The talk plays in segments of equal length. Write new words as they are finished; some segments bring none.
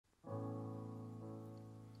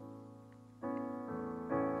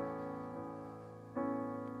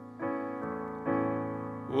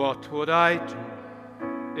What would I do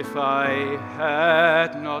if I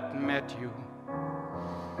had not met you?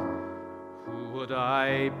 Who would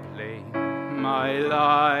I blame my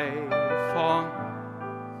life on?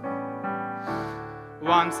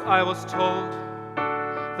 Once I was told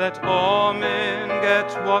that all men get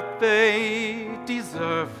what they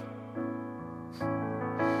deserve.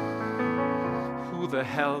 Who the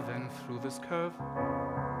hell then threw this curve?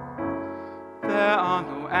 There are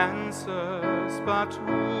no answers, but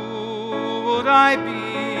who would I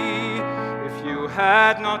be if you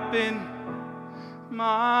had not been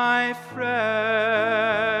my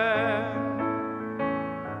friend?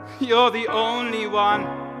 You're the only one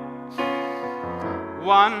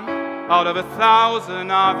out of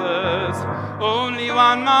 1,000 others, only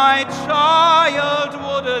one my child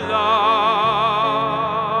would allow.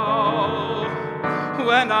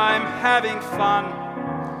 When I'm having fun,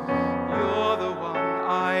 you're the one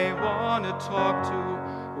I want to talk to.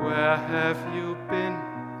 Where have you been?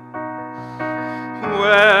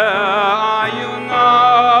 Where are you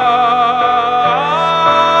now?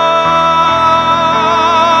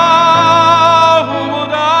 Who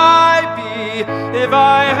would I be if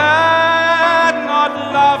I had not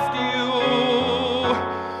loved you?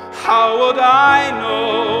 How would I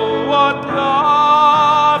know what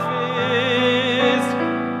love is?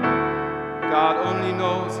 God only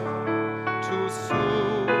knows. Too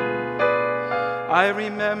soon I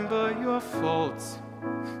remember your faults.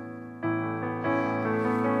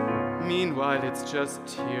 Meanwhile it's just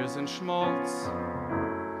tears and schmaltz.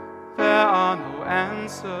 There are no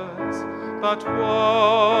answers, but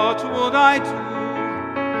what would I do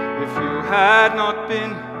if you had not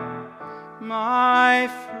been my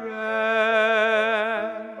friend?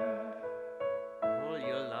 All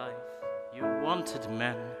your life you wanted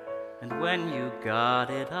men, and when you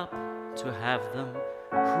guarded up to have them,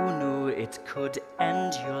 who knew it could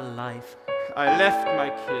end your life? I left my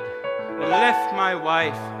kid, I left my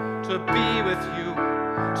wife to be with you,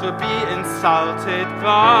 to be insulted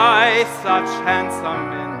by such handsome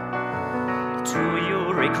men. Do you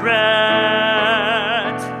regret?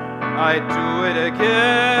 I'd do it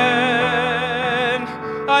again.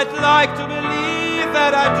 I'd like to believe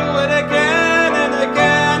that I'd do it again and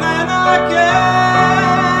again and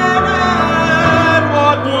again. And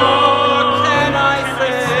what more can I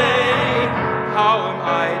say? How am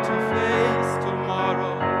I to face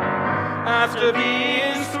tomorrow after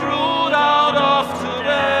being screwed out of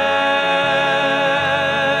today?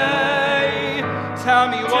 Tell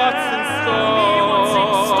me what's in store.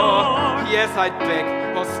 Yes, I'd beg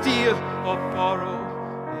or steal or borrow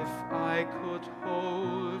if I could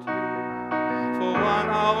hold you for 1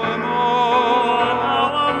 hour more.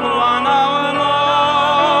 1 hour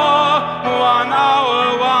more. 1 hour,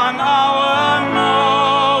 1 hour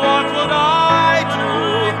more. What would I do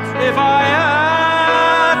if I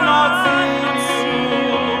had not seen you?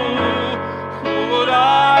 Who would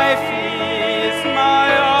I feast my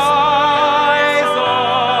eyes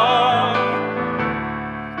on?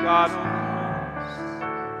 God knows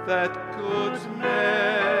that good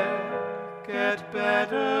men get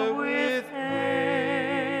better with age.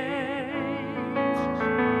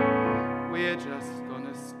 We're just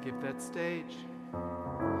gonna skip that stage.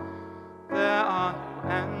 There are no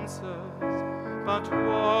answers, but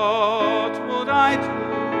what would I do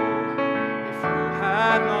if you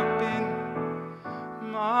had not been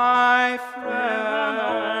my friend?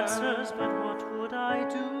 No answers, but what would I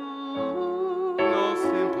do? No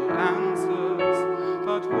simple answers,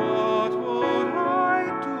 but what would I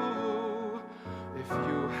do if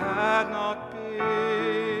you had not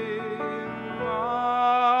been my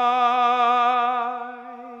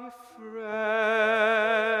friend?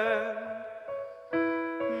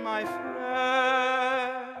 My friend.